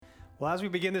Well, as we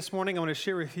begin this morning, I want to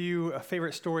share with you a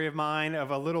favorite story of mine of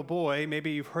a little boy,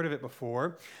 maybe you've heard of it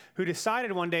before, who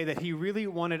decided one day that he really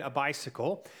wanted a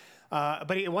bicycle,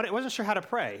 but he wasn't sure how to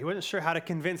pray. He wasn't sure how to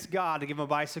convince God to give him a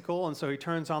bicycle, and so he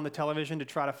turns on the television to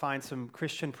try to find some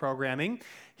Christian programming.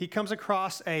 He comes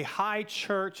across a high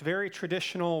church, very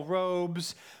traditional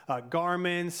robes,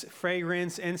 garments,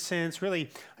 fragrance, incense, really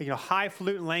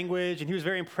highfalutin language, and he was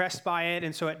very impressed by it.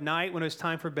 And so at night, when it was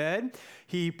time for bed,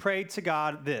 he prayed to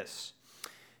God this.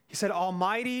 He said,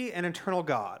 "Almighty and eternal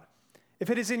God, if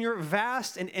it is in your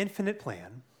vast and infinite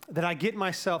plan that I get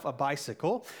myself a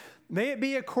bicycle, may it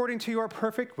be according to your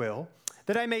perfect will,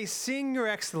 that I may sing your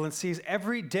excellencies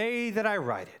every day that I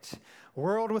write it,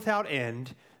 world without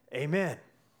end. Amen."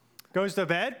 Goes to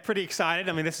bed, pretty excited.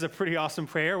 This is a pretty awesome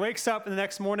prayer. Wakes up the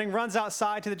next morning, runs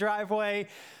outside to the driveway.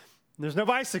 There's no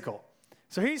bicycle.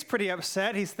 So he's pretty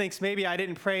upset. He thinks maybe I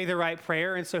didn't pray the right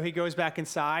prayer, and so he goes back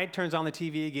inside, turns on the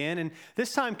TV again, and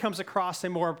this time comes across a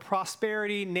more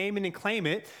prosperity, name it and claim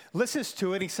it, listens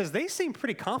to it, and he says, they seem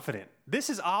pretty confident. This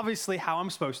is obviously how I'm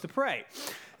supposed to pray.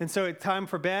 And so at time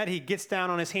for bed, he gets down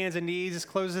on his hands and knees,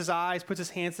 closes his eyes, puts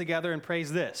his hands together, and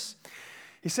prays this.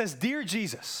 He says, "Dear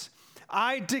Jesus,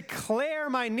 I declare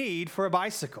my need for a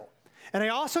bicycle. And I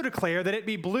also declare that it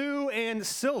be blue and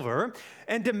silver,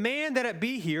 and demand that it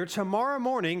be here tomorrow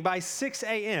morning by 6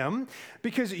 a.m.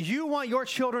 because you want your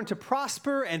children to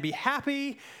prosper and be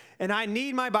happy, and I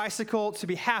need my bicycle to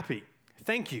be happy.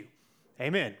 Thank you.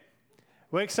 Amen."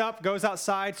 Wakes up, goes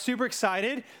outside, super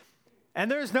excited,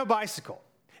 and there's no bicycle.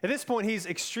 At this point, he's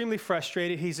extremely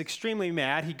frustrated. He's extremely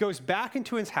mad. He goes back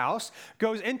into his house,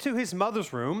 goes into his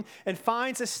mother's room, and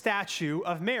finds a statue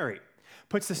of Mary.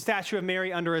 Puts the statue of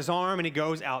Mary under his arm, and he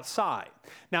goes outside.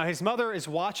 Now, his mother is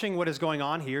watching what is going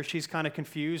on here. She's kind of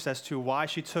confused as to why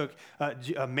she took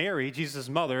Mary, Jesus'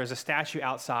 mother, as a statue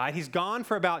outside. He's gone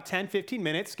for about 10, 15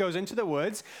 minutes, goes into the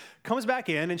woods, comes back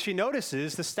in, and she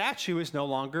notices the statue is no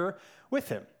longer with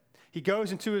him. He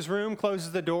goes into his room,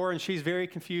 closes the door, and she's very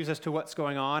confused as to what's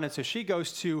going on. And so she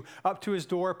goes up to his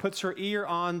door, puts her ear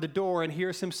on the door, and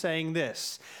hears him saying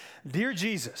this, "Dear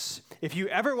Jesus, if you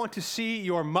ever want to see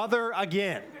your mother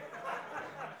again."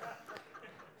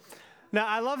 Now,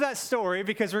 I love that story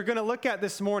because we're going to look at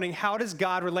this morning, how does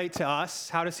God relate to us?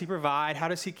 How does he provide? How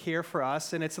does he care for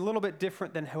us? And it's a little bit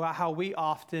different than how we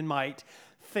often might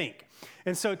think.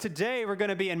 And so today we're going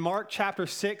to be in Mark chapter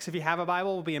 6. If you have a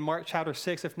Bible, we'll be in Mark chapter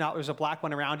 6. If not, there's a black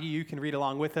one around you. You can read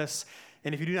along with us.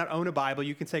 And if you do not own a Bible,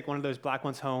 you can take one of those black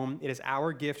ones home. It is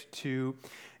our gift to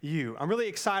you. I'm really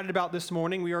excited about this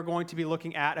morning. We are going to be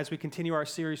looking at, as we continue our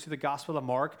series through the Gospel of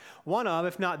Mark, one of,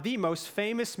 if not the most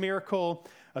famous miracle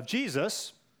of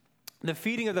Jesus, the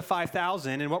feeding of the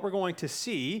 5,000. And what we're going to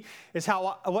see is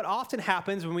what often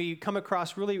happens when we come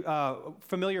across really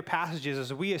familiar passages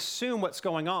is we assume what's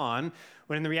going on,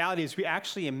 when in the reality is we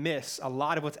actually miss a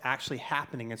lot of what's actually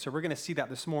happening. And so we're going to see that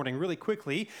this morning really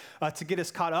quickly. To get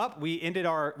us caught up, we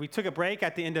took a break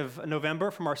at the end of November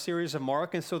from our series of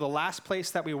Mark. And so the last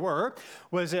place that we were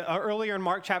was earlier in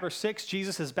Mark chapter 6.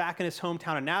 Jesus is back in his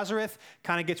hometown of Nazareth,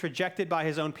 kind of gets rejected by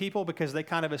his own people because they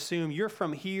kind of assume you're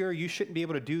from here, you shouldn't be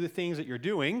able to do the things that you're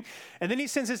doing. And then he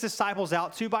sends his disciples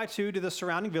out 2 by 2 to the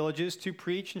surrounding villages to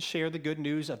preach and share the good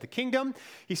news of the kingdom.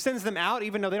 He sends them out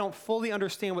even though they don't fully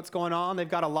understand what's going on. They've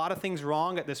got a lot of things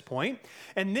wrong at this point.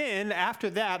 And then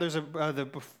after that, there's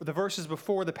the verses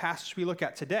before the passage we look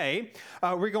at today.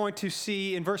 We're going to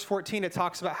see in verse 14, it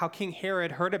talks about how King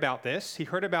Herod heard about this. He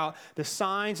heard about the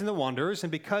signs and the wonders.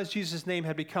 And because Jesus' name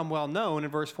had become well known,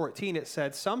 in verse 14, it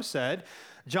said, some said,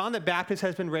 John the Baptist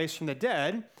has been raised from the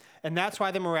dead, and that's why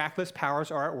the miraculous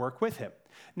powers are at work with him.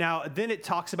 Now, then it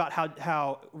talks about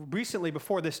how recently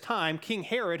before this time, King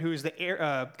Herod, who is the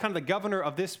kind of the governor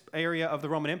of this area of the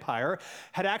Roman Empire,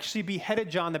 had actually beheaded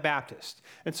John the Baptist.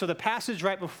 And so the passage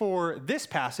right before this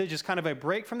passage is kind of a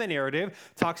break from the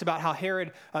narrative, talks about how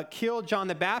Herod killed John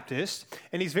the Baptist,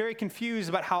 and he's very confused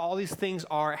about how all these things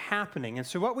are happening. And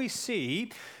so what we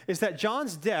see is that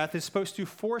John's death is supposed to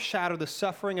foreshadow the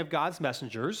suffering of God's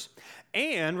messengers,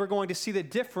 and we're going to see the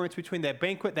difference between that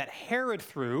banquet that Herod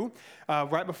threw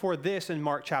right before this in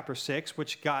Mark chapter 6,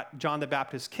 which got John the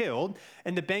Baptist killed,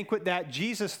 and the banquet that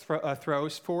Jesus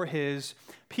throws for his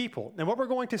people. And what we're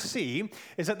going to see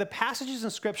is that the passages in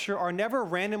Scripture are never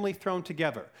randomly thrown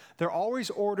together. They're always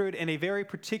ordered in a very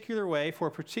particular way for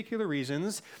particular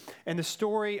reasons, and the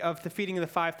story of the feeding of the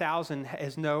 5,000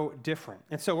 is no different.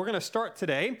 And so we're going to start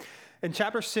today in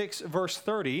chapter 6, verse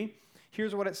 30.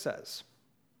 Here's what it says.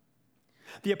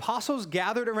 The apostles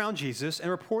gathered around Jesus and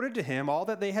reported to him all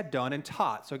that they had done and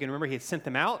taught. So again, remember, he had sent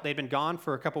them out. They'd been gone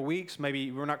for a couple weeks.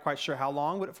 Maybe we're not quite sure how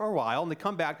long, but for a while. And they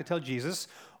come back to tell Jesus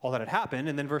all that had happened.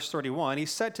 And then verse 31, he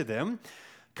said to them,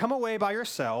 "Come away by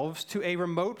yourselves to a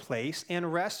remote place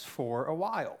and rest for a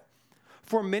while."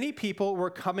 For many people were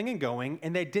coming and going,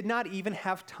 and they did not even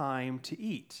have time to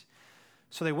eat.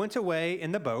 So they went away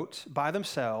in the boat by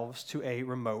themselves to a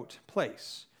remote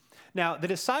place. Now, the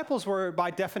disciples were,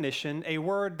 by definition, a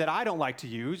word that I don't like to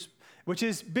use, which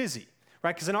is busy,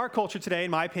 right? Because in our culture today,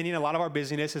 in my opinion, a lot of our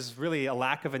busyness is really a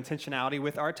lack of intentionality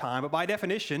with our time. But by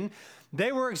definition,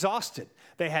 they were exhausted.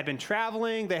 They had been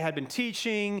traveling. They had been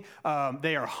teaching.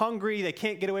 They are hungry. They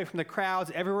can't get away from the crowds.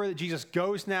 Everywhere that Jesus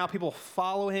goes now, people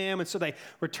follow him. And so they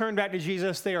return back to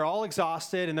Jesus. They are all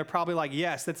exhausted. And they're probably like,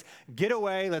 yes, let's get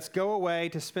away. Let's go away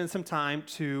to spend some time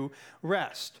to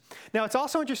rest. Now, it's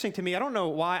also interesting to me. I don't know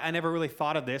why I never really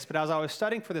thought of this, but as I was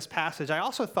studying for this passage, I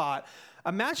also thought,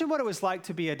 imagine what it was like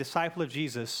to be a disciple of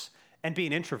Jesus and be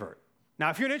an introvert. Now,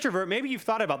 if you're an introvert, maybe you've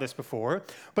thought about this before,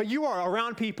 but you are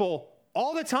around people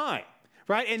all the time,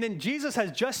 right? And then Jesus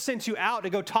has just sent you out to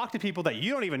go talk to people that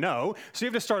you don't even know. So you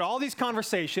have to start all these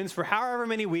conversations for however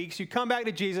many weeks. You come back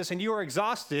to Jesus and you are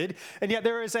exhausted. And yet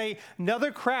there is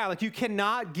another crowd. Like, you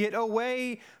cannot get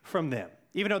away from them.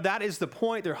 Even though that is the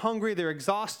point, they're hungry, they're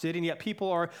exhausted, and yet people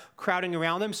are crowding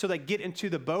around them. So they get into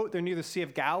the boat. They're near the Sea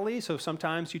of Galilee. So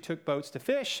sometimes you took boats to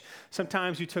fish.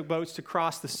 Sometimes you took boats to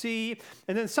cross the sea.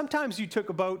 And then sometimes you took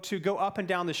a boat to go up and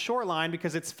down the shoreline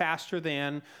because it's faster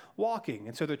than walking.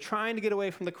 And so they're trying to get away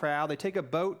from the crowd. They take a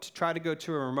boat to try to go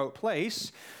to a remote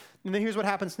place. And then here's what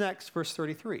happens next, verse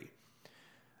 33.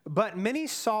 But many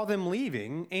saw them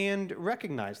leaving and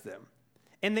recognized them.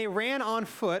 And they ran on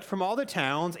foot from all the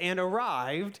towns and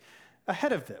arrived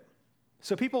ahead of them.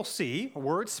 So people see,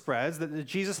 word spreads that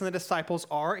Jesus and the disciples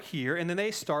are here, and then they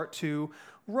start to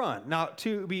run. Now,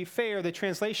 to be fair, the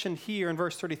translation here in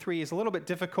verse 33 is a little bit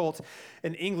difficult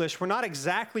in English. We're not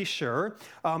exactly sure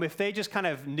if they just kind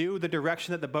of knew the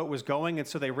direction that the boat was going, and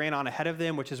so they ran on ahead of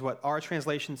them, which is what our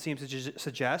translation seems to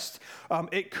suggest.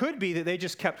 It could be that they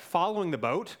just kept following the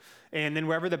boat, and then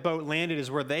wherever the boat landed is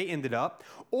where they ended up.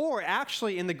 Or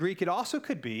actually, in the Greek, it also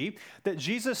could be that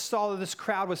Jesus saw that this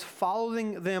crowd was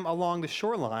following them along the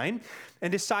shoreline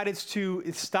and decided to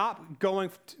stop going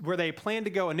where they planned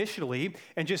to go initially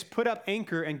and just put up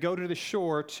anchor and go to the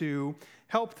shore to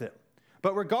help them.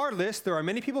 But regardless, there are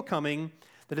many people coming.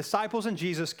 The disciples and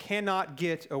Jesus cannot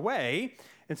get away,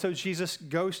 and so Jesus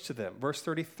goes to them. Verse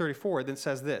 34 then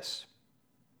says this.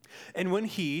 And when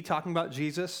he, talking about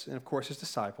Jesus and of course his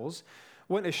disciples,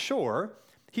 went ashore,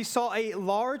 he saw a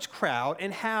large crowd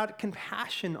and had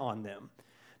compassion on them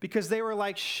because they were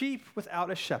like sheep without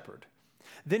a shepherd.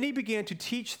 Then he began to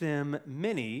teach them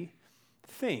many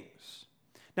things.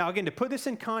 Now, again, to put this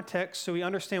in context so we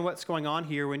understand what's going on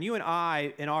here, when you and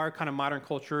I, in our kind of modern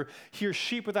culture, hear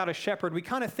sheep without a shepherd, we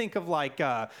kind of think of like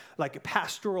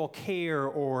pastoral care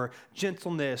or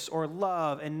gentleness or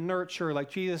love and nurture. Like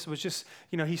Jesus was just,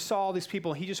 he saw all these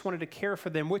people and he just wanted to care for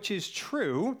them, which is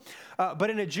true. But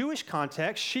in a Jewish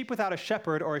context, sheep without a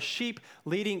shepherd or a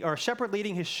shepherd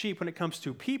leading his sheep when it comes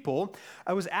to people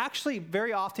was actually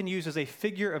very often used as a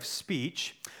figure of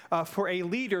speech for a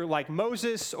leader like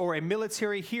Moses or a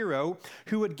military hero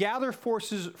who would gather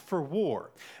forces for war.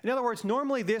 In other words,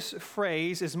 normally this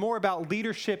phrase is more about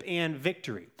leadership and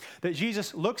victory. That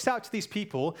Jesus looks out to these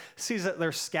people, sees that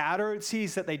they're scattered,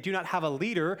 sees that they do not have a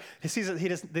leader, he sees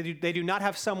that they do not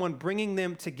have someone bringing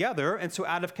them together, and so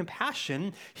out of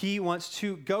compassion, he goes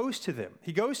to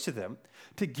them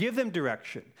to give them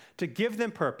direction, to give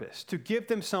them purpose, to give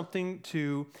them something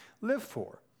to live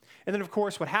for. And then, of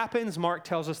course, what happens, Mark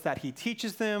tells us that he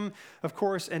teaches them. Of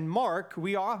course, in Mark,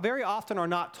 we very often are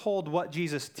not told what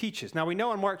Jesus teaches. Now, we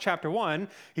know in Mark chapter 1,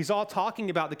 he's all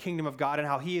talking about the kingdom of God and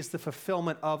how he is the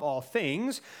fulfillment of all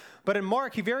things. But in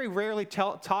Mark, he very rarely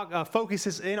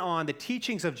focuses in on the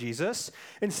teachings of Jesus.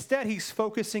 Instead, he's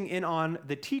focusing in on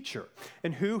the teacher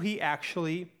and who he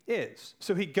actually is.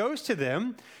 So he goes to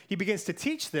them. He begins to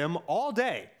teach them all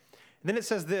day. And then it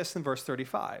says this in verse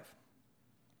 35.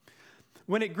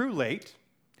 When it grew late,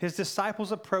 his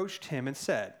disciples approached him and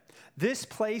said, "This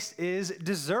place is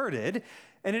deserted,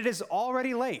 and it is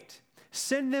already late.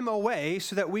 Send them away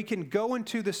so that we can go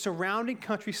into the surrounding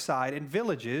countryside and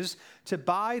villages to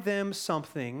buy them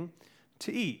something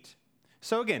to eat."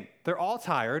 So again, they're all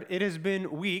tired. It has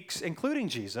been weeks, including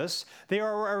Jesus. They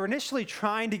are initially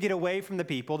trying to get away from the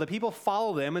people. The people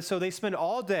follow them, and so they spend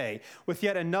all day with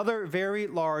yet another very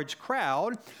large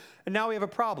crowd. And now we have a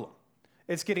problem.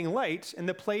 it's getting late, and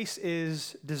the place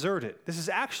is deserted. This is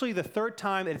actually the third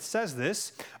time it says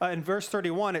this. In verse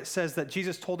 31, it says that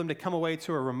Jesus told them to come away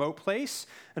to a remote place.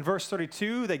 In verse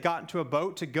 32, they got into a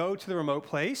boat to go to the remote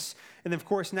place. And then, of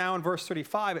course, now in verse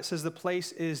 35, it says the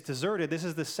place is deserted. This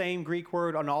is the same Greek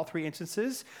word on all three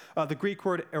instances. The Greek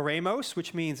word eremos,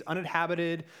 which means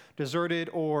uninhabited, deserted,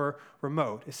 or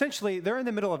remote. Essentially, they're in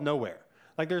the middle of nowhere.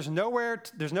 Like there's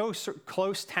no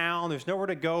close town, there's nowhere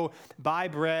to go buy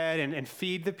bread and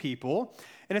feed the people.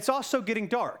 And it's also getting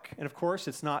dark. And of course,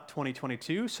 it's not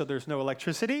 2022, so there's no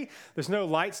electricity, there's no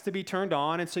lights to be turned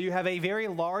on. And so you have a very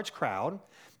large crowd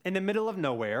in the middle of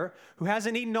nowhere who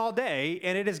hasn't eaten all day,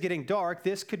 and it is getting dark.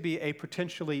 This could be a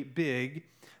potentially big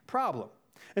problem.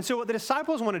 And so what the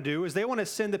disciples want to do is they want to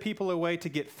send the people away to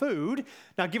get food.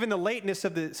 Now, given the lateness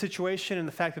of the situation and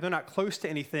the fact that they're not close to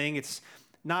anything, it's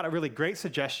not a really great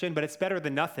suggestion, but it's better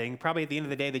than nothing. Probably at the end of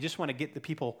the day, they just want to get the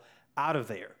people out of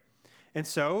there. And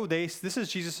so this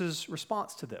is Jesus'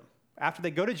 response to them. After they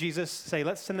go to Jesus, say,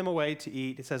 let's send them away to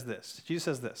eat, it says this. Jesus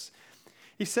says this.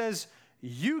 He says,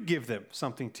 you give them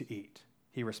something to eat,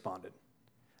 he responded.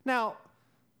 Now,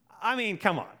 I mean,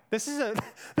 come on. This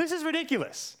is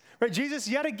ridiculous. Right? Jesus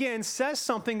yet again says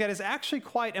something that is actually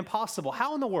quite impossible.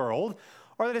 How in the world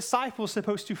are the disciples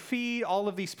supposed to feed all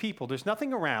of these people? There's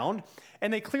nothing around,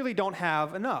 and they clearly don't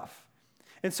have enough.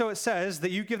 And so it says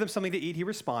that you give them something to eat, he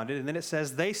responded. And then it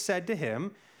says, they said to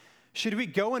him, should we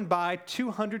go and buy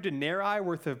 200 denarii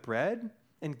worth of bread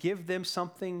and give them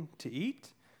something to eat?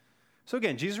 So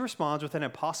again, Jesus responds with an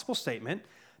impossible statement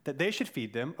that they should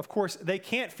feed them. Of course, they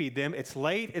can't feed them. It's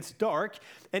late, it's dark.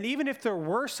 And even if there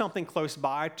were something close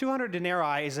by, 200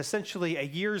 denarii is essentially a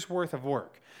year's worth of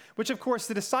work, which of course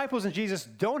the disciples and Jesus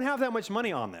don't have that much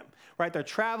money on them, right? They're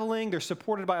traveling, they're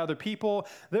supported by other people.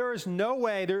 There is no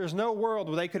way, there is no world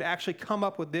where they could actually come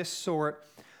up with this sort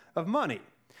of money.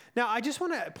 Now, I just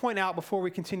want to point out before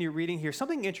we continue reading here,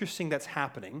 something interesting that's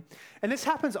happening, and this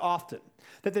happens often,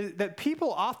 that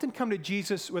people often come to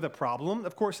Jesus with a problem.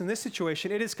 Of course, in this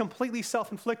situation, it is completely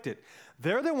self-inflicted.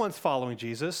 They're the ones following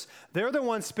Jesus. They're the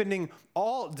ones spending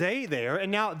all day there,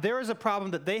 and now there is a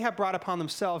problem that they have brought upon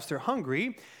themselves. They're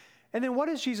hungry, and then what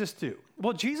does Jesus do?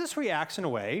 Well, Jesus reacts in a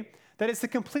way that is the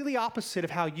completely opposite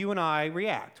of how you and I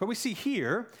react. What we see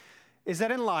here is that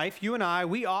in life, you and I,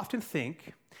 we often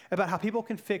think about how people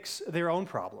can fix their own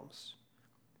problems.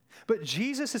 But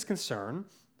Jesus is concerned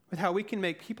with how we can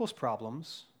make people's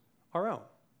problems our own.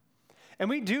 And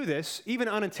we do this even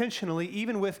unintentionally,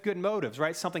 even with good motives,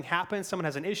 right? Something happens, someone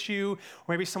has an issue,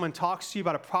 or maybe someone talks to you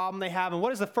about a problem they have, and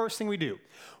what is the first thing we do?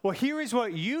 Well, here is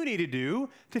what you need to do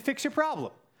to fix your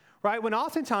problem. Right? When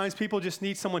oftentimes people just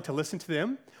need someone to listen to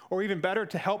them, or even better,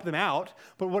 to help them out.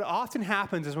 But what often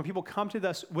happens is when people come to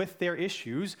us with their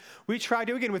issues, we try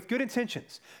to, again, with good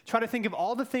intentions, try to think of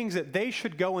all the things that they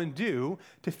should go and do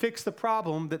to fix the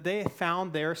problem that they have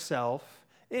found themselves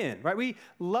in. Right? We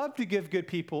love to give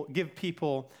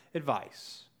people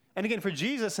advice. And again, for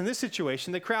Jesus in this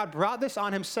situation, the crowd brought this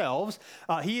on himself.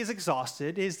 He is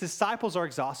exhausted. His disciples are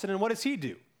exhausted. And what does he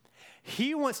do?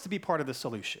 He wants to be part of the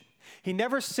solution. He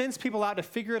never sends people out to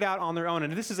figure it out on their own.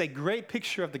 And this is a great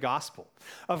picture of the gospel,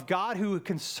 of God who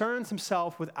concerns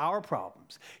himself with our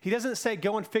problems. He doesn't say,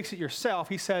 go and fix it yourself.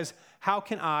 He says, how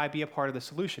can I be a part of the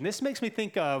solution? This makes me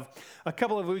think of a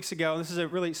couple of weeks ago, and this is a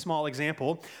really small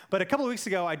example, but a couple of weeks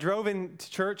ago, I drove into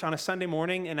church on a Sunday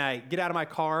morning, and I get out of my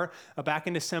car back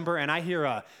in December, and I hear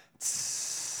a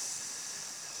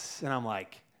tss, and I'm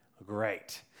like,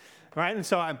 great, right? And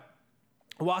so I'm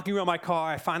walking around my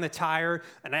car, I find the tire,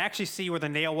 and I actually see where the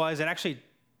nail was. It actually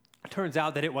turns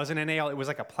out that it wasn't a nail. It was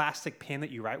like a plastic pin that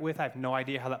you write with. I have no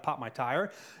idea how that popped my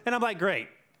tire. And I'm like, great.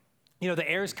 You know, the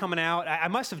air's coming out. I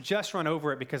must have just run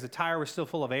over it because the tire was still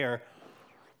full of air.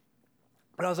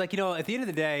 But I was like, you know, at the end of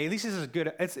the day, at least this is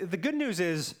good. The good news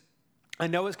is I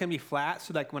know it's going to be flat,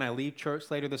 so like when I leave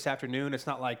church later this afternoon, it's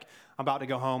not like I'm about to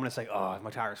go home and it's like, oh, my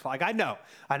tire's flat. Like, I know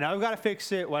I've got to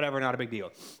fix it, whatever, not a big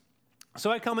deal. So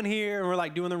I come in here, and we're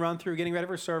like doing the run-through, getting ready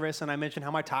for service, and I mentioned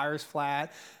how my tire's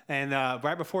flat. And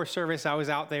right before service, I was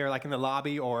out there like in the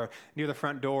lobby or near the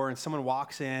front door, and someone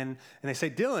walks in, and they say,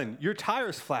 Dylan, your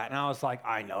tire's flat. And I was like,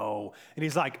 I know. And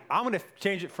he's like, I'm going to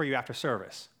change it for you after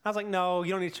service. I was like, no,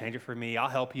 you don't need to change it for me. I'll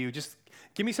help you. Just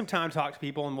give me some time to talk to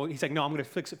people. And he's like, no, I'm going to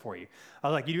fix it for you. I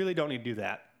was like, you really don't need to do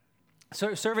that.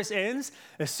 So service ends.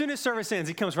 As soon as service ends,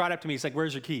 he comes right up to me. He's like,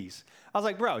 "Where's your keys?" I was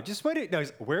like, "Bro, just wait." No,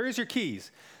 he's, "Where is your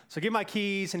keys?" So I give my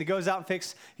keys, and he goes out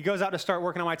to start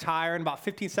working on my tire, and about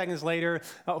 15 seconds later,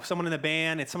 someone in the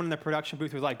band and someone in the production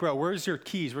booth was like, "Bro, where's your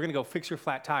keys? We're gonna go fix your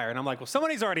flat tire." And I'm like, "Well,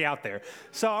 somebody's already out there."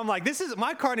 So I'm like,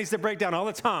 my car needs to break down all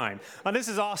the time. This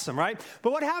is awesome, right?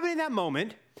 But what happened in that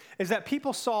moment is that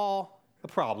people saw the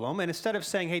problem, and instead of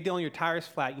saying, "Hey, Dylan, your tire's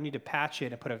flat, you need to patch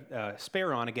it and put a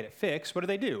spare on and get it fixed," what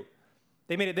do?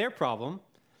 They made it their problem,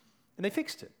 and they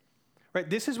fixed it, right?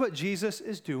 This is what Jesus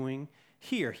is doing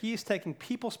here. He is taking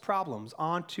people's problems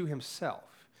onto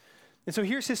himself. And so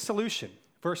here's his solution.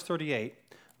 Verse 38,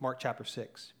 Mark chapter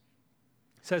 6.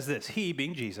 It says this, "He,"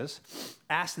 being Jesus,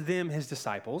 "asked them," his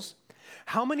disciples,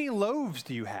 'How many loaves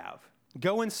do you have?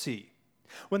 Go and see.'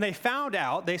 When they found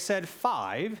out, they said,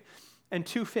 5 and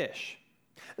 2 fish.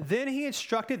 Then he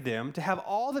instructed them to have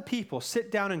all the people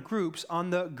sit down in groups on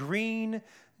the green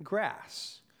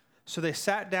grass. So they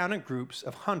sat down in groups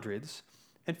of hundreds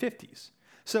and fifties."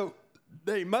 So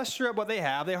they muster up what they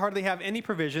have. They hardly have any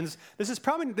provisions. This is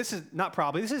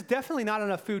definitely not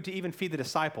enough food to even feed the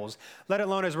disciples, let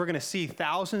alone, as we're going to see,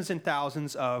 thousands and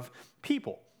thousands of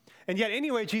people. And yet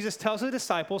anyway, Jesus tells the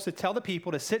disciples to tell the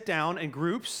people to sit down in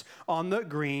groups on the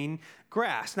green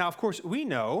grass. Now, of course, we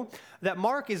know that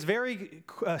Mark is very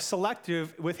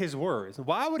selective with his words.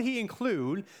 Why would he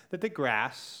include that the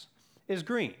grass is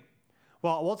green?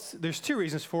 Well, there's two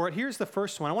reasons for it. Here's the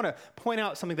first one. I want to point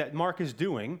out something that Mark is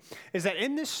doing, is that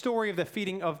in this story of the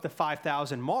feeding of the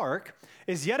 5,000, Mark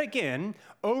is yet again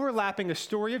overlapping a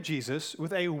story of Jesus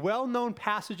with a well-known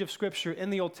passage of Scripture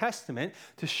in the Old Testament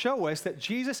to show us that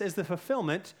Jesus is the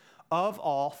fulfillment of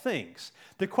all things.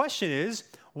 The question is,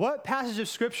 what passage of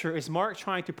Scripture is Mark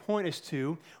trying to point us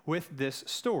to with this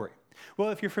story?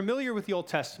 Well, if you're familiar with the Old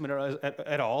Testament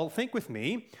at all, think with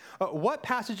me. What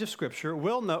passage of Scripture,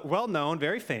 well known,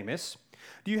 very famous,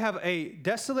 do you have a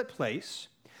desolate place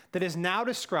that is now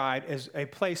described as a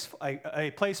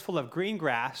place full of green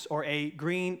grass or a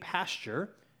green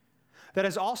pasture that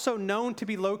is also known to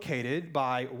be located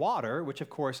by water, which, of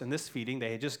course, in this feeding,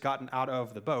 they had just gotten out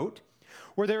of the boat,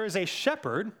 where there is a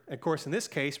shepherd, of course, in this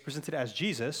case, presented as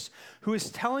Jesus, who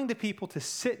is telling the people to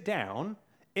sit down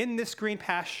in this green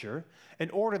pasture in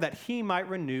order that he might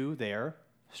renew their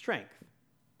strength.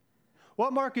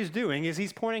 What Mark is doing is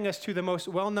he's pointing us to the most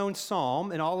well-known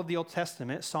psalm in all of the Old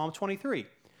Testament, Psalm 23.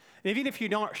 And even if you're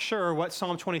not sure what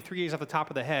Psalm 23 is off the top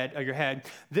of your head,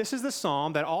 this is the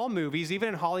psalm that all movies, even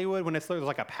in Hollywood, when there's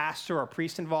like a pastor or a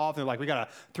priest involved, they're like, we got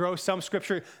to throw some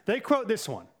scripture, they quote this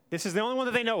one. This is the only one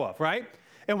that they know of, right?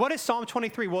 And what is Psalm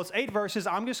 23? Well, it's 8 verses.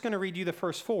 I'm just going to read you the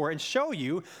first 4 and show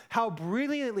you how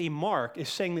brilliantly Mark is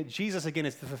saying that Jesus, again,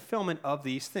 is the fulfillment of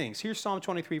these things. Here's Psalm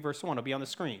 23, verse 1. It'll be on the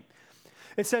screen.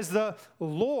 It says, "The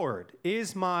Lord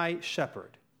is my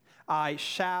shepherd. I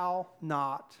shall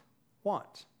not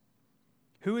want."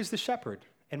 Who is the shepherd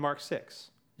in Mark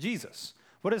 6? Jesus.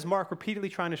 What is Mark repeatedly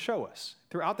trying to show us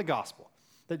throughout the gospel?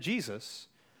 That Jesus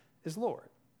is Lord.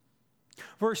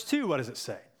 Verse 2, what does it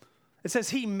say? It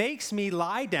says, "He makes me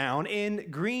lie down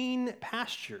in green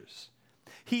pastures.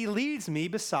 He leads me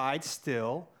beside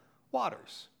still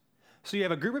waters." So you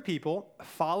have a group of people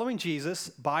following Jesus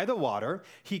by the water.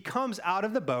 He comes out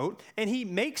of the boat and he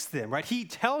makes them, right? He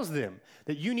tells them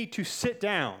that you need to sit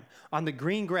down on the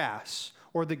green grass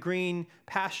or the green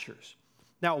pastures.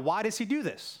 Now, why does he do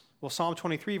this? Well, Psalm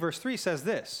 23, verse 3 says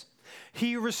this,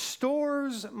 "He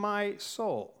restores my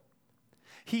soul.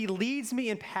 He leads me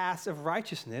in paths of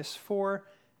righteousness for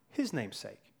his name's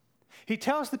sake." He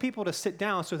tells the people to sit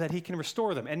down so that he can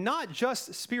restore them, and not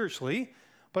just spiritually,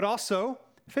 but also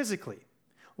physically.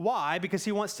 Why? Because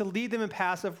he wants to lead them in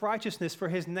paths of righteousness for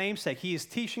his name's sake. He is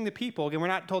teaching the people. Again, we're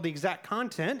not told the exact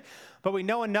content, but we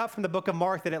know enough from the book of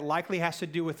Mark that it likely has to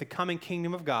do with the coming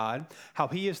kingdom of God, how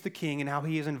he is the king, and how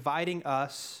he is inviting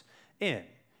us in.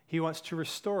 He wants to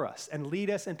restore us and lead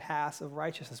us in paths of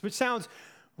righteousness, which sounds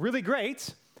really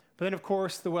great. But then, of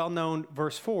course, the well-known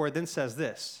verse 4 then says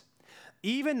this,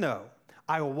 "Even though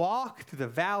I walk through the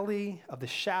valley of the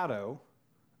shadow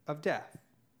of death."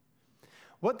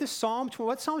 What Psalm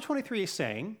 23 is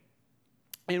saying,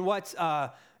 and what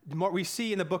we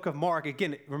see in the book of Mark,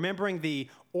 again, remembering the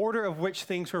order of which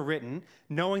things were written,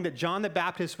 knowing that John the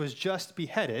Baptist was just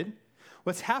beheaded,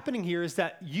 what's happening here is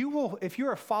that if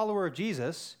you're a follower of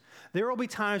Jesus, there will be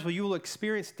times where you will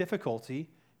experience difficulty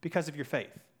because of your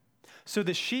faith. So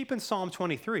the sheep in Psalm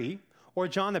 23, or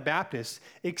John the Baptist,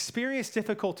 experience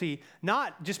difficulty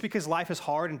not just because life is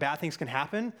hard and bad things can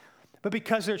happen, but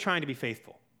because they're trying to be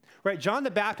faithful. Right? John the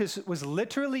Baptist was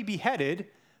literally beheaded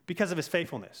because of his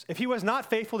faithfulness. If he was not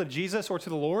faithful to Jesus or to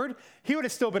the Lord, he would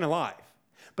have still been alive.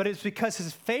 but it's because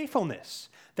his faithfulness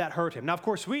that hurt him. Now, of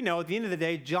course, we know at the end of the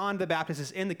day, John the Baptist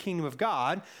is in the kingdom of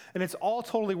God, and it's all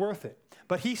totally worth it.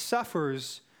 But he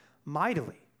suffers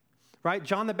mightily, right?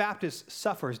 John the Baptist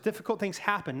suffers. Difficult things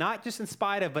happen, not just in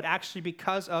spite of, but actually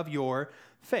because of your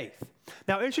faith.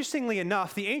 Now, interestingly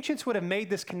enough, the ancients would have made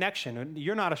this connection.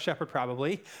 You're not a shepherd,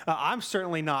 probably. I'm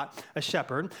certainly not a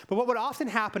shepherd. But what would often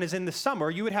happen is in the summer,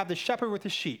 you would have the shepherd with the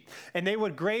sheep, and they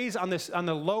would graze on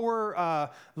the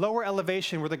lower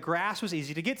elevation where the grass was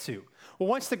easy to get to. Well,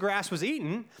 once the grass was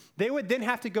eaten, they would then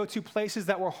have to go to places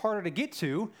that were harder to get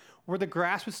to, where the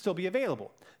grass would still be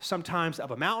available. Sometimes up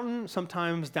a mountain,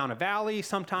 sometimes down a valley,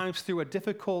 sometimes through a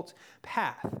difficult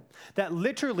path. That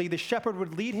literally the shepherd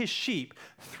would lead his sheep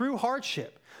through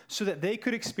hardship so that they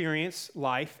could experience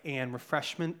life and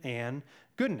refreshment and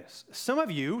goodness. Some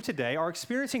of you today are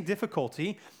experiencing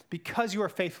difficulty because you are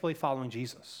faithfully following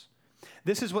Jesus.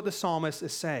 This is what the psalmist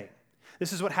is saying.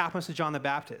 This is what happens to John the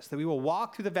Baptist, that we will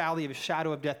walk through the valley of a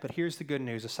shadow of death, but here's the good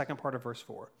news, the second part of verse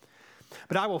 4.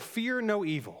 But I will fear no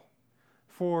evil,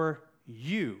 for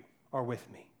you are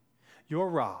with me. Your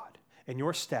rod and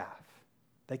your staff,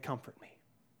 they comfort me.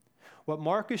 What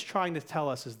Mark is trying to tell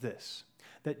us is this,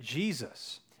 that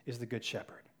Jesus is the good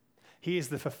shepherd. He is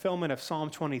the fulfillment of Psalm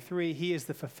 23. He is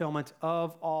the fulfillment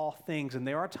of all things. And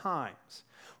there are times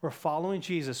where following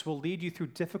Jesus will lead you through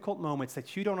difficult moments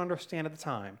that you don't understand at the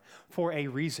time for a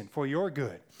reason, for your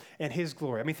good and his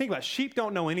glory. I mean, think about it. Sheep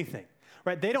don't know anything.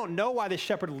 Right? They don't know why the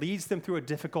shepherd leads them through a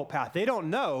difficult path. They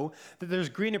don't know that there's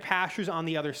greener pastures on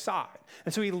the other side.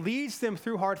 And so he leads them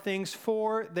through hard things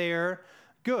for their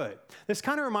good. This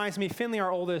kind of reminds me, Finley,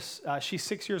 our oldest, she's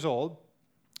 6 years old.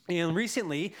 And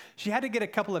recently, she had to get a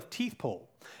couple of teeth pulled.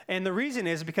 And the reason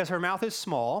is because her mouth is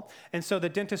small. And so the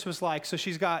dentist was like, so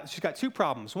she's got two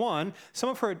problems. One, some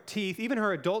of her teeth, even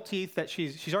her adult teeth that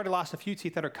she's already lost a few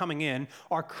teeth that are coming in,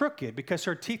 are crooked because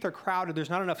her teeth are crowded.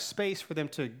 There's not enough space for them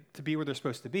to be where they're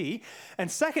supposed to be. And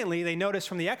secondly, they noticed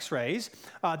from the x-rays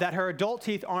that her adult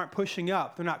teeth aren't pushing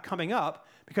up. They're not coming up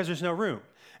because there's no room.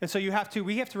 And so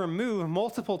we have to remove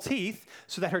multiple teeth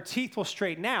so that her teeth will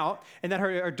straighten out and that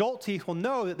her adult teeth will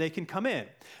know that they can come in.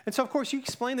 And so, of course, you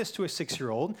explain this to a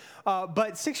 6-year-old,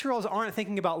 but 6-year-olds aren't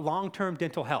thinking about long-term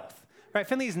dental health. Right?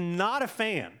 Finley's not a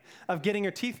fan of getting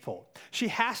her teeth pulled. She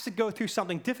has to go through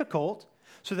something difficult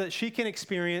so that she can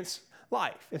experience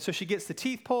life. And so she gets the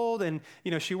teeth pulled and,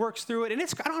 she works through it. And I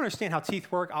don't understand how teeth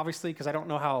work, obviously, because I don't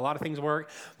know how a lot of things work.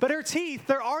 But her teeth,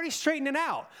 they're already straightening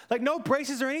out. Like no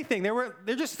braces or anything.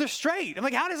 They're straight. I'm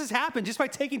like, how does this happen? Just by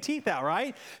taking teeth out,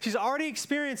 right? She's already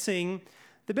experiencing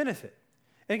the benefit.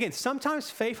 And again, sometimes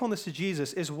faithfulness to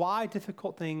Jesus is why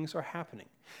difficult things are happening.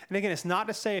 And again, it's not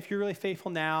to say if you're really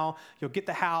faithful now, you'll get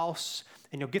the house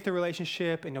and you'll get the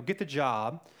relationship and you'll get the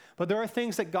job. But there are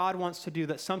things that God wants to do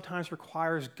that sometimes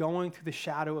requires going through the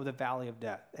shadow of the valley of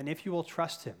death. And if you will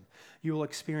trust him, you will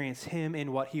experience him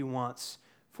in what he wants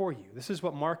for you. This is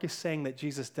what Mark is saying that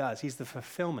Jesus does. He's the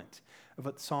fulfillment of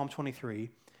what Psalm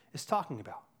 23 is talking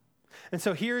about. And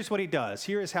so here's what he does.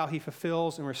 Here is how he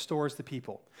fulfills and restores the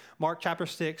people. Mark chapter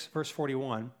 6, verse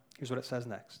 41. Here's what it says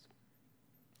next.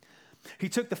 He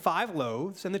took the 5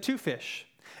 loaves and the 2 fish,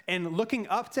 and looking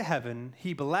up to heaven,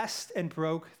 he blessed and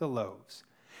broke the loaves.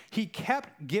 He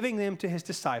kept giving them to his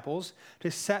disciples to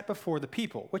set before the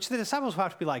people, which the disciples will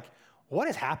have to be like, what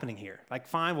is happening here? Like,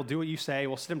 fine, we'll do what you say.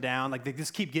 We'll sit them down. Like, they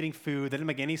just keep getting food. That didn't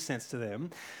make any sense to them.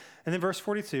 And then verse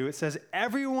 42, it says,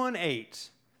 everyone ate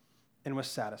and was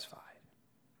satisfied.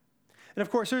 And of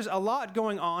course, there's a lot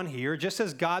going on here. Just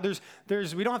as God,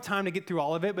 we don't have time to get through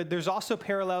all of it, but there's also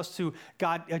parallels to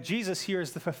God. Jesus here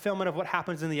is the fulfillment of what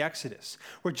happens in the Exodus,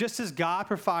 where just as God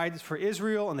provides for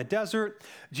Israel in the desert,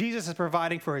 Jesus is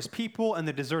providing for his people in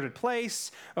the deserted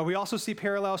place. We also see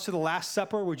parallels to the Last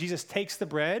Supper, where Jesus takes the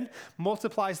bread,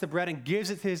 multiplies the bread, and gives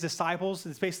it to his disciples.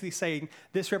 It's basically saying,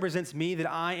 this represents me,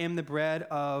 that I am the bread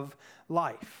of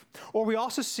life. Or we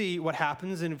also see what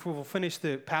happens, and if we'll finish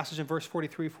the passage in verse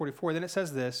 43, 44, then it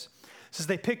says this. It says,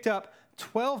 they picked up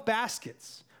 12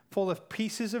 baskets full of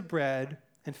pieces of bread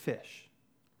and fish.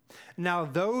 Now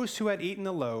those who had eaten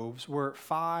the loaves were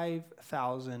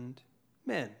 5,000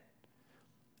 men.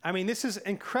 I mean, this is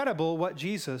incredible what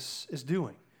Jesus is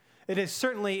doing. It is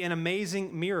certainly an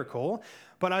amazing miracle,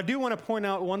 but I do want to point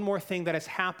out one more thing that is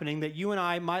happening that you and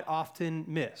I might often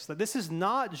miss. That this is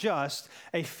not just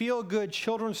a feel-good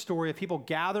children's story of people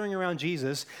gathering around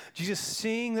Jesus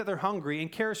seeing that they're hungry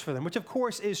and cares for them, which of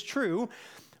course is true,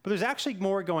 but there's actually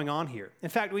more going on here. In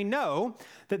fact, we know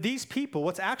that these people,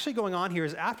 what's actually going on here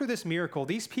is after this miracle,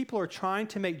 these people are trying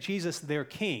to make Jesus their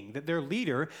king, that their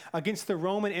leader against the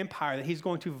Roman Empire, that he's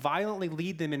going to violently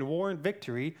lead them in war and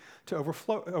victory to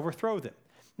overthrow them.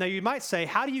 Now, you might say,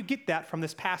 how do you get that from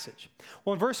this passage?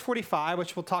 Well, in verse 45,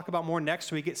 which we'll talk about more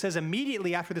next week, it says,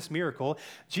 immediately after this miracle,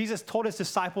 Jesus told his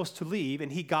disciples to leave,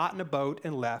 and he got in a boat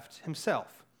and left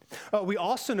himself. We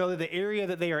also know that the area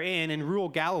that they are in rural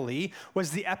Galilee,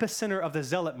 was the epicenter of the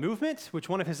Zealot movement, which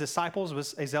one of his disciples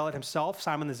was a Zealot himself,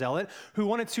 Simon the Zealot, who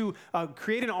wanted to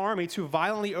create an army to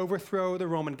violently overthrow the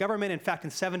Roman government. In fact,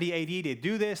 in 70 AD, they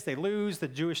do this. They lose. The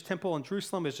Jewish temple in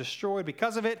Jerusalem is destroyed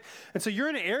because of it. And so you're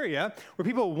in an area where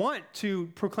people want to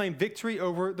proclaim victory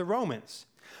over the Romans.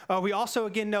 We also,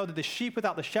 again, know that the sheep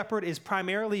without the shepherd is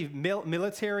primarily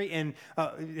military and,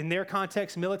 in their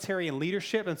context, military and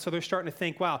leadership. And so they're starting to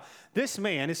think, wow, this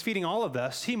man is feeding all of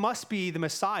us. He must be the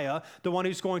Messiah, the one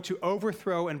who's going to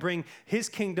overthrow and bring his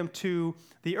kingdom to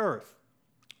the earth.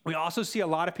 We also see a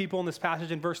lot of people in this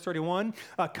passage in verse 31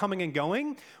 coming and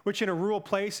going, which in a rural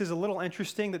place is a little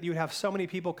interesting that you would have so many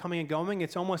people coming and going.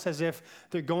 It's almost as if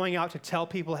they're going out to tell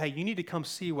people, hey, you need to come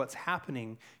see what's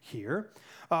happening here.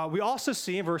 We also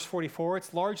see in verse 44,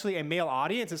 it's largely a male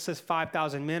audience. It says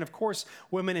 5,000 men. Of course,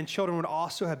 women and children would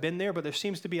also have been there, but there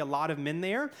seems to be a lot of men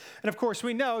there. And of course,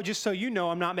 we know, just so you know,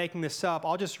 I'm not making this up.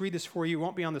 I'll just read this for you. It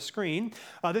won't be on the screen.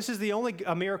 This is the only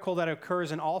miracle that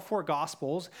occurs in all four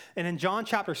Gospels. And in John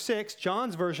chapter 6,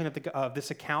 John's version of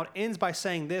this account ends by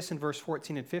saying this in verse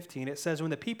 14 and 15. It says,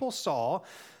 when the people saw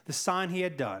the sign he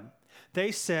had done,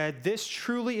 they said, this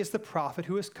truly is the prophet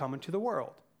who has come into the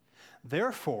world.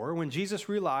 Therefore, when Jesus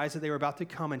realized that they were about to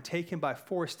come and take him by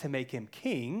force to make him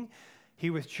king, he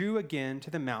withdrew again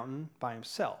to the mountain by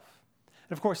himself.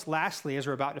 And of course, lastly, as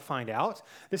we're about to find out,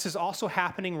 this is also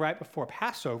happening right before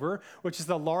Passover, which is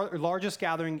the largest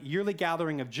yearly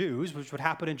gathering of Jews, which would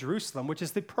happen in Jerusalem, which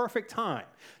is the perfect time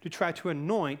to try to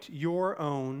anoint your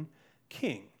own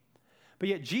king. But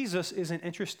yet Jesus isn't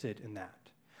interested in that.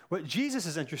 What Jesus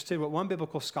is interested, what one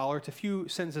biblical scholar, it's a few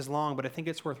sentences long, but I think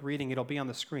it's worth reading. It'll be on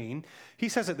the screen. He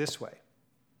says it this way.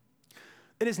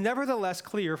 It is nevertheless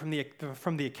clear from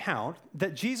the account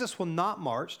that Jesus will not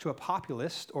march to a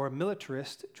populist or a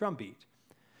militarist drumbeat.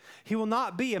 He will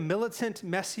not be a militant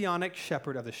messianic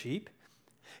shepherd of the sheep.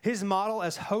 His model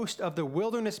as host of the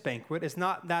wilderness banquet is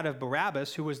not that of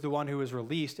Barabbas, who was the one who was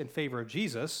released in favor of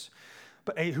Jesus,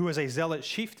 but who was a zealot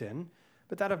chieftain,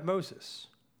 but that of Moses.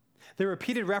 The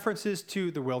repeated references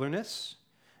to the wilderness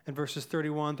in verses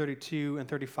 31, 32, and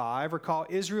 35 recall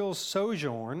Israel's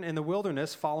sojourn in the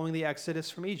wilderness following the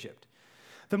exodus from Egypt.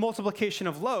 The multiplication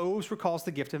of loaves recalls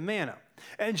the gift of manna.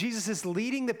 And Jesus'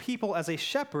 leading the people as a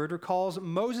shepherd recalls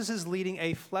Moses' leading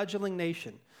a fledgling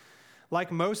nation.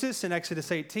 Like Moses in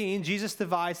Exodus 18, Jesus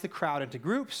divides the crowd into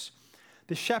groups.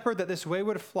 The shepherd that this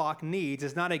wayward flock needs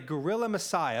is not a guerrilla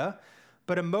Messiah,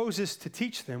 but a Moses to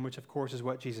teach them, which of course is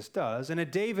what Jesus does, and a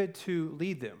David to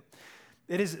lead them.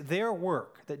 It is their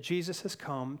work that Jesus has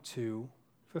come to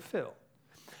fulfill.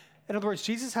 In other words,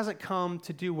 Jesus hasn't come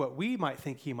to do what we might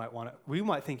think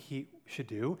he should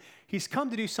do. He's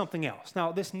come to do something else.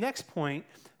 Now, this next point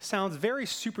sounds very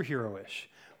superhero-ish,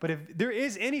 but if there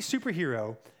is any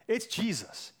superhero, it's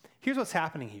Jesus. Here's what's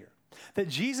happening here. That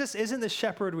Jesus isn't the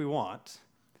shepherd we want.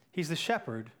 He's the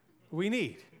shepherd we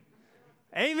need.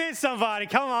 Amen, somebody.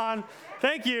 Come on.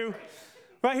 Thank you.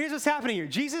 Right, here's what's happening here.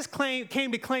 Jesus came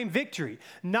to claim victory,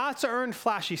 not to earn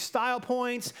flashy style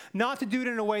points, not to do it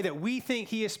in a way that we think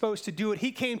he is supposed to do it.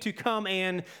 He came to come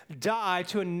and die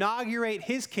to inaugurate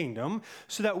his kingdom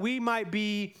so that we might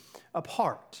be a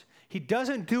part. He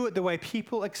doesn't do it the way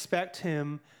people expect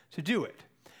him to do it.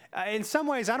 In some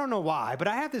ways, I don't know why, but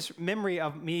I have this memory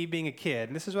of me being a kid,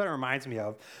 and this is what it reminds me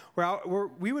of, where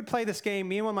we would play this game,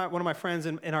 me and one of my friends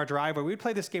in our driveway, we would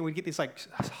play this game, we'd get these like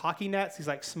hockey nets, these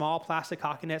like small plastic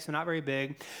hockey nets, they're not very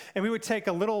big, and we would take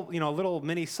a little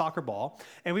mini soccer ball,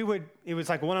 and it was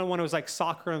like one-on-one, it was like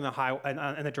soccer in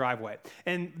the driveway.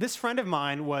 And this friend of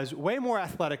mine was way more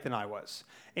athletic than I was.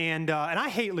 And I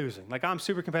hate losing. Like, I'm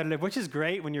super competitive, which is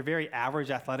great when you're very average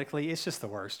athletically. It's just the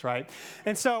worst, right?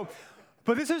 And so,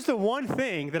 but this is the one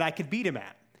thing that I could beat him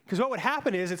at. Because what would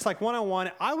happen is, it's like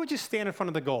one-on-one, I would just stand in front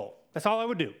of the goal. That's all I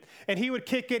would do. And he would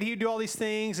kick it, he would do all these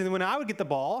things, and when I would get the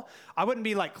ball, I wouldn't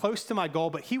be like close to my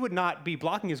goal, but he would not be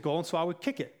blocking his goal, and so I would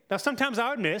kick it. Now, sometimes I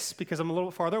would miss because I'm a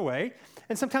little farther away,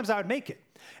 and sometimes I would make it.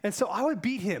 And so I would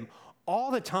beat him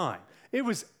all the time. It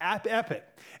was epic.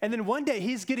 And then one day,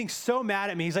 he's getting so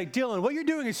mad at me. He's like, Dylan, what you're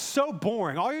doing is so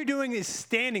boring. All you're doing is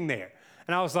standing there.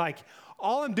 And I was like,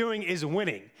 all I'm doing is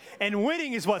winning. And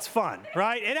winning is what's fun,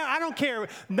 right? And I don't care.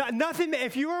 Nothing,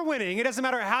 if you are winning, it doesn't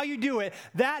matter how you do it,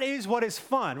 that is what is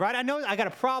fun, right? I know I got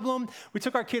a problem. We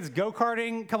took our kids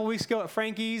go-karting a couple weeks ago at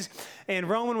Frankie's, and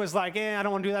Roman was like, I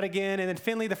don't want to do that again. And then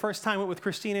Finley, the first time, went with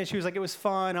Christina, and she was like, it was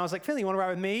fun. And I was like, Finley, you want to ride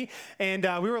with me? And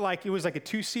we were like, it was like a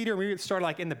two-seater, and we started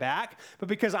like in the back. But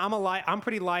because I'm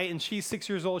pretty light, and she's 6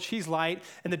 years old, she's light,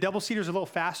 and the double-seater's a little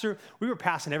faster, we were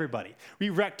passing everybody. We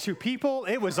wrecked 2 people.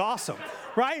 It was awesome,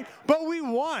 right? But we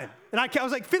won. And I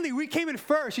was like, Finley, we came in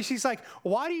first. She's like,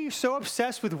 why are you so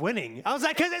obsessed with winning? I was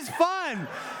like, because it's fun.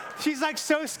 She's like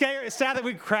so sad that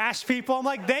we crashed people. I'm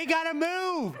like, they got to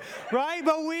move, right?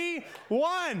 But we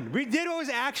won. We did what was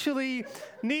actually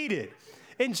needed.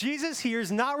 And Jesus here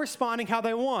is not responding how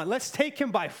they want. Let's take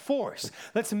him by force.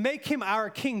 Let's make him our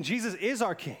king. Jesus is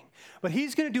our king. But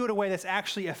he's going to do it in a way that's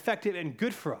actually effective and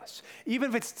good for us, even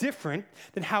if it's different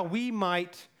than how we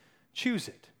might choose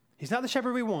it. He's not the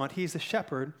shepherd we want. He's the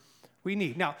shepherd we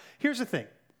need. Now, here's the thing.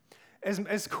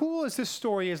 As cool as this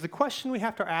story is, the question we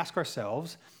have to ask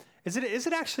ourselves, is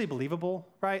it actually believable,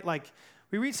 right? Like,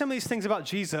 we read some of these things about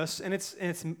Jesus, and it's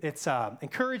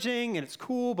encouraging, and it's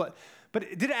cool, but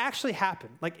did it actually happen?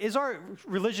 Like, is our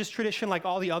religious tradition like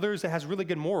all the others that has really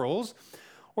good morals,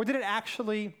 or did it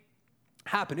actually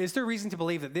happen? Is there reason to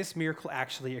believe that this miracle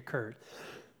actually occurred?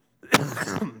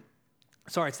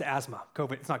 Sorry, it's the asthma.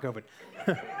 COVID. It's not COVID.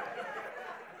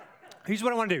 Here's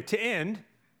what I want to do. To end,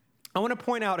 I want to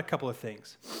point out a couple of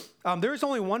things. There is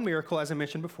only one miracle, as I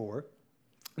mentioned before,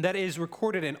 that is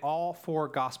recorded in all 4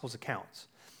 Gospels accounts,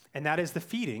 and that is the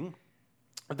feeding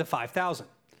of the 5,000.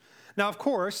 Now, of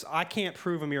course, I can't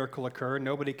prove a miracle occurred.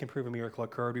 Nobody can prove a miracle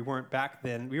occurred. We weren't back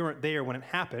then. We weren't there when it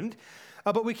happened.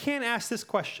 But we can ask this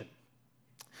question.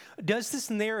 Does this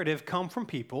narrative come from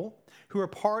people who are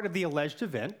part of the alleged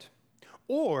event,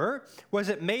 or was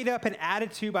it made up and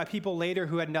added to by people later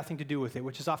who had nothing to do with it,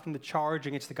 which is often the charge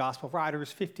against the gospel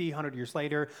writers 50, 100 years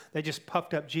later? They just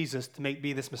puffed up Jesus to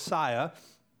be this Messiah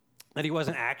that he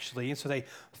wasn't actually, and so they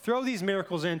throw these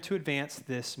miracles in to advance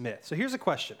this myth. So here's a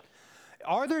question.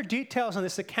 Are there details in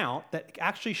this account that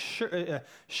actually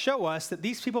show us that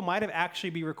these people might have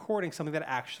actually be recording something that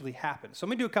actually happened? So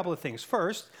let me do a couple of things.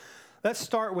 First, let's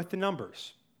start with the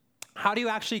numbers. How do you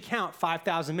actually count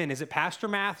 5,000 men? Is it pastor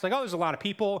math? It's like, oh, there's a lot of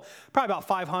people, probably about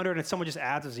 500, and someone just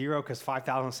adds a 0 because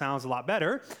 5,000 sounds a lot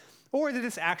better. Or did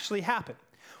this actually happen?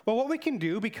 Well, what we can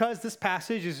do, because this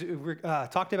passage is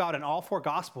talked about in all 4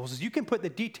 Gospels, is you can put the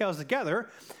details together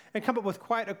and come up with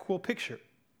quite a cool picture.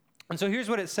 And so here's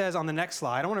what it says on the next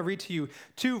slide. I want to read to you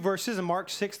 2 verses in Mark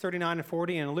 6, 39 and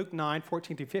 40, and in Luke 9,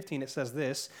 14 through 15. It says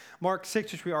this. Mark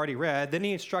 6, which we already read, then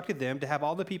he instructed them to have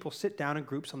all the people sit down in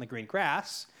groups on the green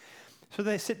grass. So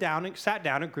they sat down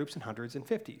in groups in hundreds and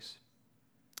fifties.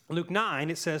 Luke 9,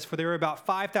 it says, for there were about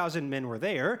 5,000 men were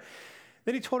there.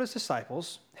 Then he told his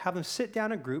disciples, have them sit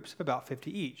down in groups of about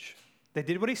 50 each. They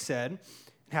did what he said and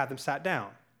had them sat down.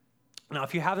 Now,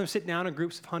 if you have them sit down in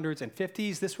groups of hundreds and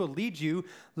fifties, this will lead you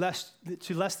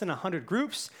to less than 100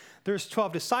 groups. There's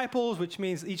 12 disciples, which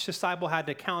means each disciple had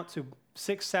to count to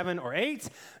 6, 7, or 8.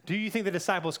 Do you think the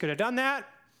disciples could have done that?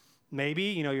 Maybe.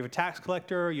 You have a tax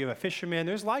collector, you have a fisherman.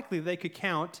 There's likely they could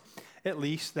count at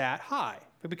least that high.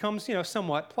 It becomes,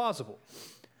 somewhat plausible.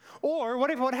 Or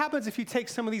what happens if you take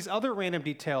some of these other random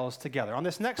details together? On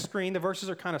this next screen, the verses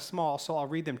are kind of small, so I'll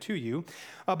read them to you.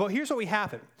 But here's what we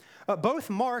have. Both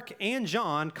Mark and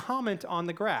John comment on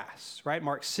the grass, right?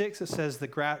 Mark 6, it says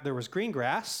there was green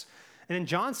grass. And in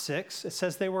John 6, it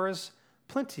says there was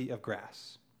plenty of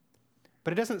grass.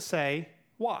 But it doesn't say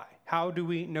why. How do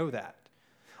we know that?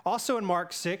 Also in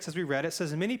Mark 6, as we read, it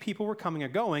says many people were coming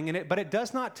and going, but it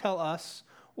does not tell us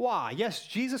why. Yes,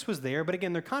 Jesus was there, but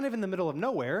again, they're kind of in the middle of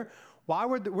nowhere. Where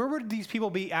would these people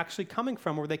be actually coming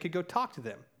from where they could go talk to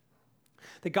them?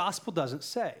 The gospel doesn't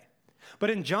say.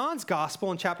 But in John's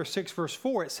gospel, in chapter 6, verse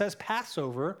 4, it says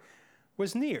Passover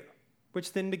was near,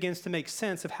 which then begins to make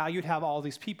sense of how you'd have all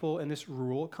these people in this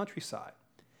rural countryside.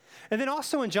 And then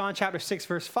also in John chapter 6,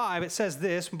 verse 5, it says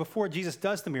this, before Jesus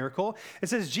does the miracle, it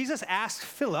says, Jesus asked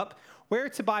Philip where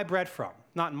to buy bread from,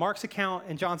 not in Mark's account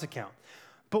and John's account.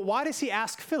 But why does he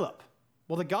ask Philip?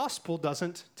 Well, the gospel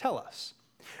doesn't tell us.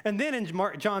 And then in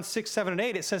John 6, 7, and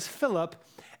 8, it says Philip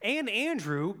and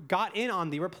Andrew got in on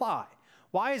the reply.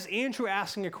 Why is Andrew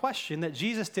asking a question that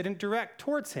Jesus didn't direct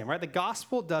towards him, right? The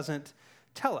gospel doesn't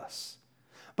tell us.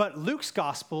 But Luke's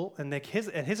gospel and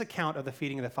his account of the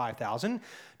feeding of the 5,000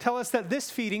 tell us that this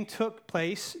feeding took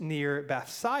place near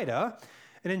Bethsaida.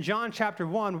 And in John chapter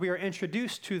 1, we are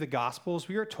introduced to the gospels.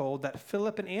 We are told that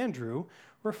Philip and Andrew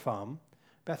were from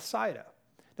Bethsaida.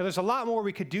 Now, there's a lot more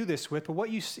we could do this with, but what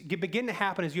you begin to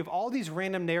happen is you have all these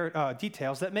random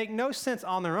details that make no sense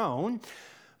on their own,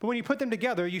 but when you put them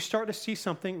together, you start to see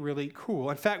something really cool.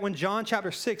 In fact, when John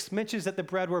chapter 6 mentions that the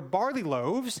bread were barley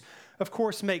loaves, of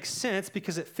course, makes sense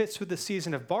because it fits with the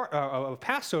season of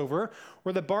Passover,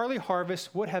 where the barley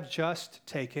harvest would have just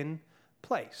taken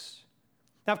place.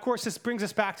 Now, of course, this brings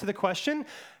us back to the question,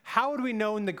 how would we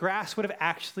know when the grass would have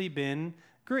actually been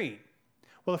green?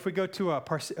 Well, if we go to a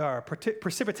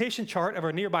precipitation chart of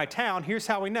a nearby town, here's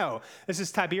how we know. This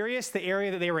is Tiberias, the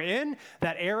area that they were in.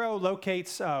 That arrow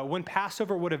locates when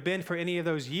Passover would have been for any of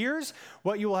those years.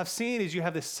 What you will have seen is you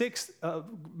have the 6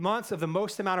 months of the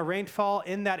most amount of rainfall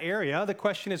in that area. The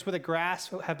question is, would the grass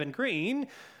have been green?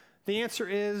 The answer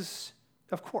is,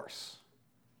 of course.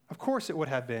 Of course it would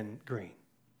have been green.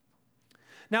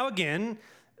 Now again,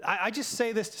 I just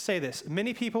say this to say this.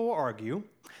 Many people will argue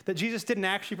that Jesus didn't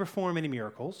actually perform any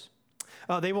miracles.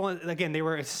 They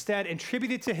were instead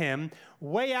attributed to him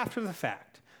way after the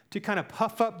fact to kind of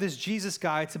puff up this Jesus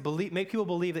guy to make people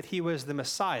believe that he was the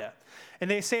Messiah. And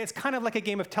they say it's kind of like a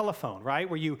game of telephone, right?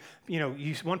 Where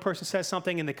one person says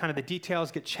something and the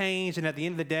details get changed, and at the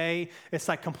end of the day, it's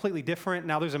like completely different.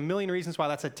 Now, there's a million reasons why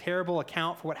that's a terrible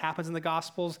account for what happens in the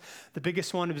Gospels. The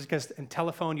biggest one is because in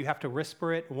telephone, you have to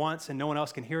whisper it once and no one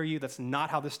else can hear you. That's not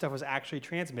how this stuff was actually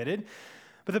transmitted.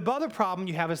 But the other problem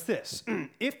you have is this.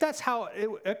 If that's how it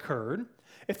occurred,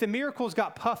 if the miracles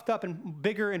got puffed up and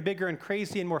bigger and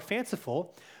crazy and more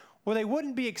fanciful, well, they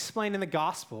wouldn't be explained in the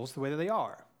Gospels the way that they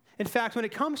are. In fact, when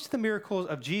it comes to the miracles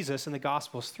of Jesus in the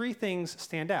Gospels, 3 things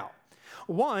stand out.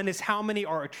 One is how many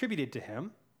are attributed to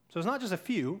him. So it's not just a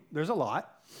few, there's a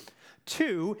lot.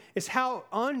 2 is how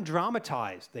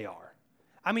undramatized they are.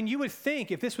 I mean, you would think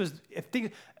if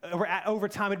things were over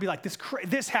time, it'd be like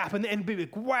this happened, and it'd be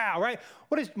like, wow, right?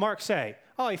 What does Mark say?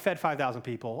 Oh, he fed 5,000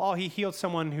 people. Oh, he healed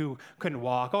someone who couldn't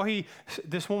walk. Oh,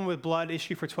 this woman with blood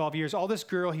issue for 12 years. Oh, this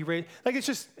girl he raised. Like,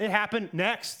 it happened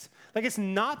next. Like, it's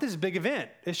not this big event.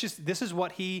 It's just, this is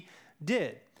what he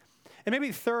did. And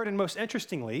maybe third and most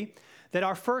interestingly, that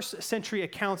our first century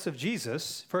accounts of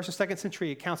Jesus, first and second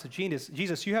century accounts of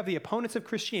Jesus, you have the opponents of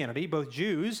Christianity, both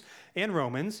Jews and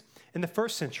Romans, in the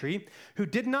first century, who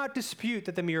did not dispute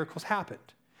that the miracles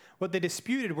happened. What they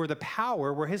disputed were the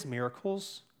power where his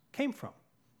miracles came from.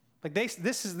 Like this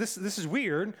is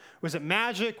weird. Was it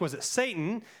magic? Was it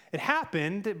Satan? It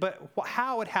happened, but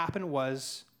how it happened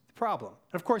was the problem.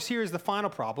 And of course, here's the final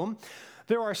problem.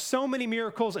 There are so many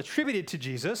miracles attributed to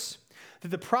Jesus that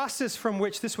the process from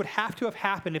which this would have to have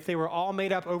happened if they were all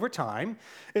made up over time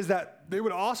is that they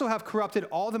would also have corrupted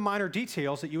all the minor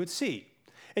details that you would see.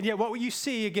 And yet what you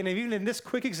see, again, even in this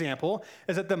quick example,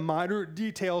 is that the minor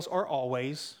details are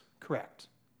always correct.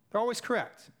 They're always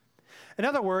correct. In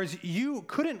other words, you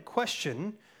couldn't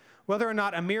question whether or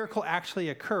not a miracle actually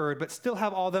occurred, but still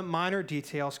have all the minor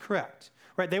details correct.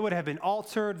 Right? They would have been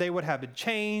altered. They would have been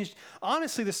changed.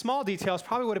 Honestly, the small details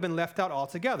probably would have been left out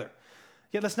altogether.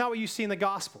 Yet that's not what you see in the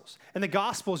Gospels. In the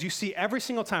Gospels, you see every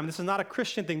single time, this is not a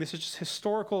Christian thing, this is just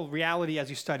historical reality as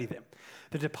you study them.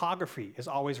 The topography is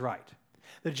always right.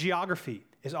 The geography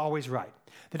is always right.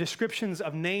 The descriptions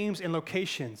of names and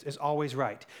locations is always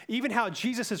right. Even how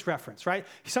Jesus is referenced, right?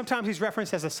 Sometimes he's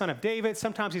referenced as a son of David.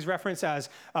 Sometimes he's referenced as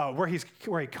where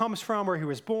he comes from, where he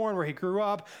was born, where he grew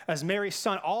up, as Mary's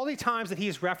son. All the times that he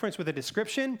is referenced with a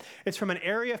description, it's from an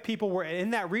area of people where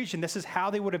in that region, this is how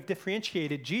they would have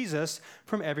differentiated Jesus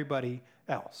from everybody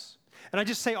else. And I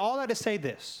just say all that to say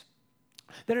this,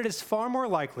 that it is far more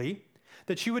likely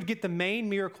that you would get the main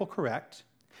miracle correct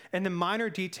and the minor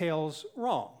details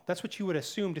wrong. That's what you would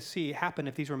assume to see happen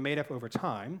if these were made up over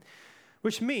time,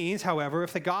 which means, however,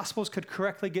 if the Gospels could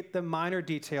correctly get the minor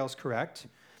details correct,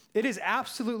 it is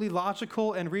absolutely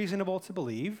logical and reasonable to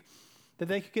believe that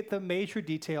they could get the major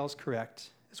details correct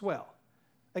as well.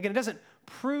 Again, it doesn't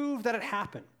prove that it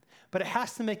happened, but it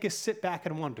has to make us sit back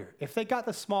and wonder, if they got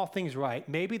the small things right,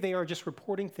 maybe they are just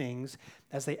reporting things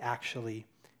as they actually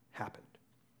happened.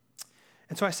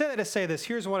 And so I say that to say this.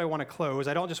 Here's what I want to close.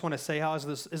 I don't just want to say,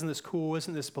 isn't this cool?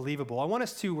 Isn't this believable? I want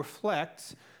us to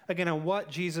reflect, again, on what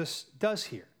Jesus does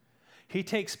here. He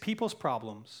takes people's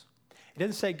problems. He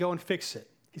doesn't say, go and fix it.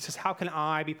 He says, how can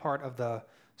I be part of the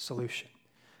solution?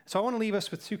 So I want to leave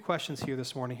us with 2 questions here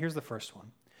this morning. Here's the first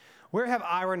one. Where have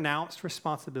I renounced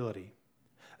responsibility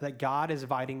that God is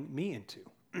inviting me into?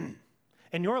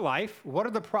 In your life, what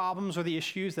are the problems or the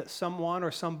issues that someone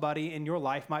or somebody in your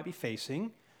life might be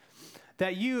facing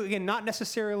that you, again, not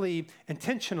necessarily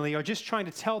intentionally are just trying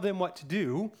to tell them what to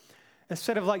do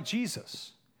instead of like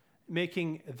Jesus,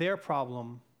 making their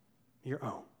problem your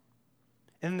own?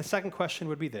 And then the second question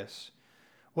would be this.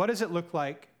 What does it look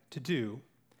like to do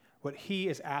what he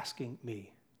is asking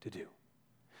me to do.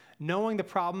 Knowing the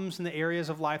problems and the areas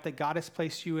of life that God has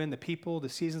placed you in, the people, the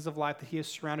seasons of life that he has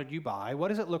surrounded you by, what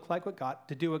does it look like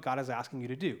to do what God is asking you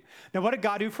to do? Now, what did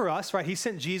God do for us, right? He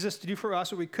sent Jesus to do for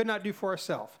us what we could not do for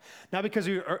ourselves. Not because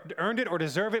we earned it or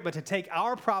deserve it, but to take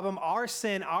our problem, our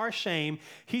sin, our shame,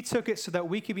 he took it so that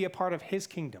we could be a part of his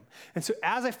kingdom. And so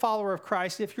as a follower of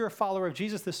Christ, if you're a follower of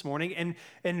Jesus this morning, and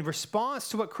in response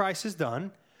to what Christ has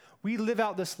done, we live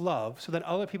out this love so that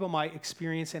other people might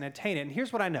experience and attain it. And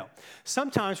here's what I know.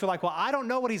 Sometimes we're like, well, I don't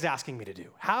know what he's asking me to do.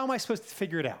 How am I supposed to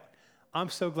figure it out? I'm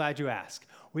so glad you asked.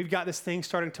 We've got this thing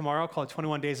starting tomorrow called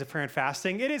 21 Days of Prayer and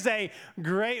Fasting. It is a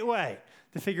great way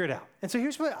to figure it out. And so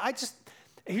here's what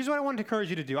I wanted to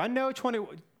encourage you to do. I know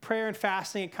prayer and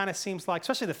fasting, it kind of seems like,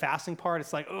 especially the fasting part,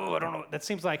 it's like, oh, I don't know. That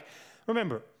seems like,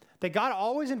 remember, that God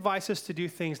always invites us to do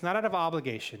things not out of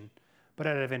obligation, but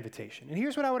out of invitation. And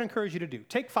here's what I would encourage you to do.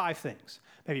 Take 5 things,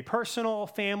 maybe personal,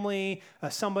 family,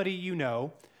 somebody you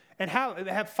know, and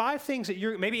have 5 things that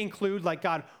you maybe include, like,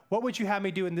 God, what would you have me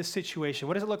do in this situation?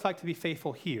 What does it look like to be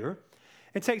faithful here?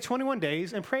 And take 21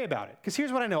 days and pray about it. Because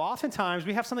here's what I know. Oftentimes,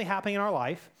 we have something happening in our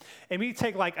life, and we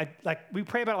take we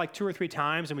pray about it like 2 or 3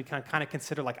 times, and we kind of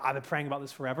consider, like, I've been praying about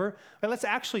this forever. But let's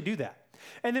actually do that.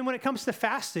 And then when it comes to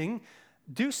fasting,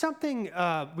 do something,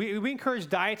 we encourage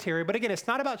dietary, but again, it's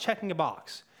not about checking a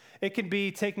box. It can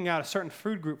be taking out a certain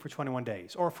food group for 21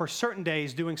 days, or for certain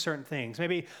days doing certain things,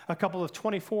 maybe a couple of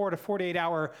 24 to 48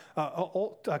 hour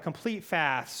complete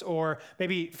fasts, or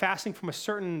maybe fasting from a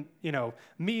certain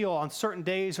meal on certain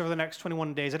days over the next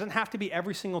 21 days. It doesn't have to be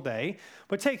every single day,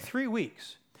 but take 3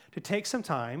 weeks to take some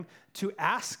time to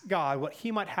ask God what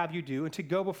he might have you do and to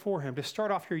go before him, to start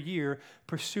off your year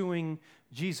pursuing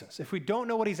Jesus. If we don't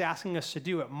know what he's asking us to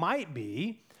do, it might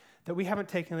be that we haven't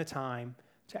taken the time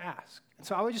to ask. And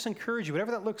so I would just encourage you,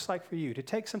 whatever that looks like for you, to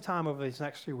take some time over these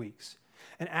next 3 weeks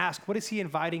and ask, what is he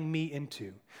inviting me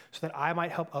into so that I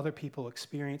might help other people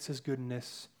experience his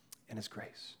goodness and his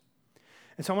grace?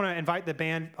 And so I want to invite the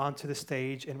band onto the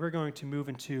stage, and we're going to move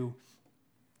into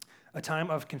a time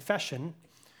of confession,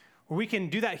 where we can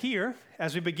do that here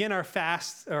as we begin our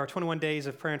fast, our 21 days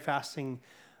of prayer and fasting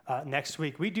next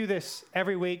week. We do this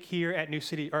every week here at New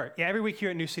City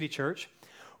Church,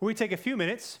 where we take a few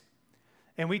minutes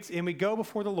and we go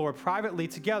before the Lord privately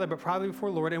together, but privately before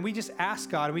the Lord, and we just ask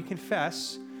God and we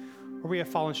confess where we have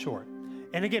fallen short.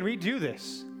 And again, we do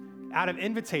this out of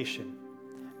invitation,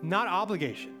 not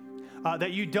obligation.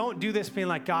 That you don't do this being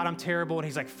like, God, I'm terrible, and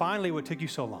he's like, finally, what took you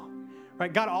so long?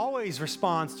 Right? God always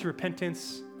responds to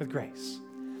repentance with grace.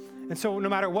 And so no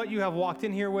matter what you have walked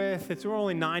in here with, we're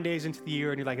only 9 days into the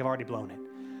year and you're like, I've already blown it.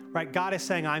 Right? God is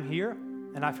saying, I'm here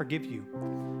and I forgive you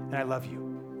and I love you.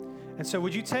 And so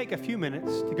would you take a few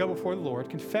minutes to go before the Lord,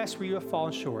 confess where you have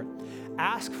fallen short,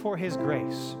 ask for his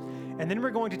grace, and then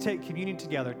we're going to take communion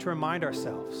together to remind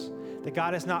ourselves that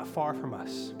God is not far from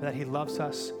us, but that he loves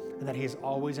us and that he is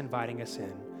always inviting us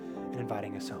in and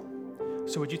inviting us home.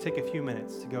 So would you take a few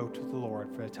minutes to go to the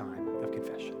Lord for a time of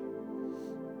confession?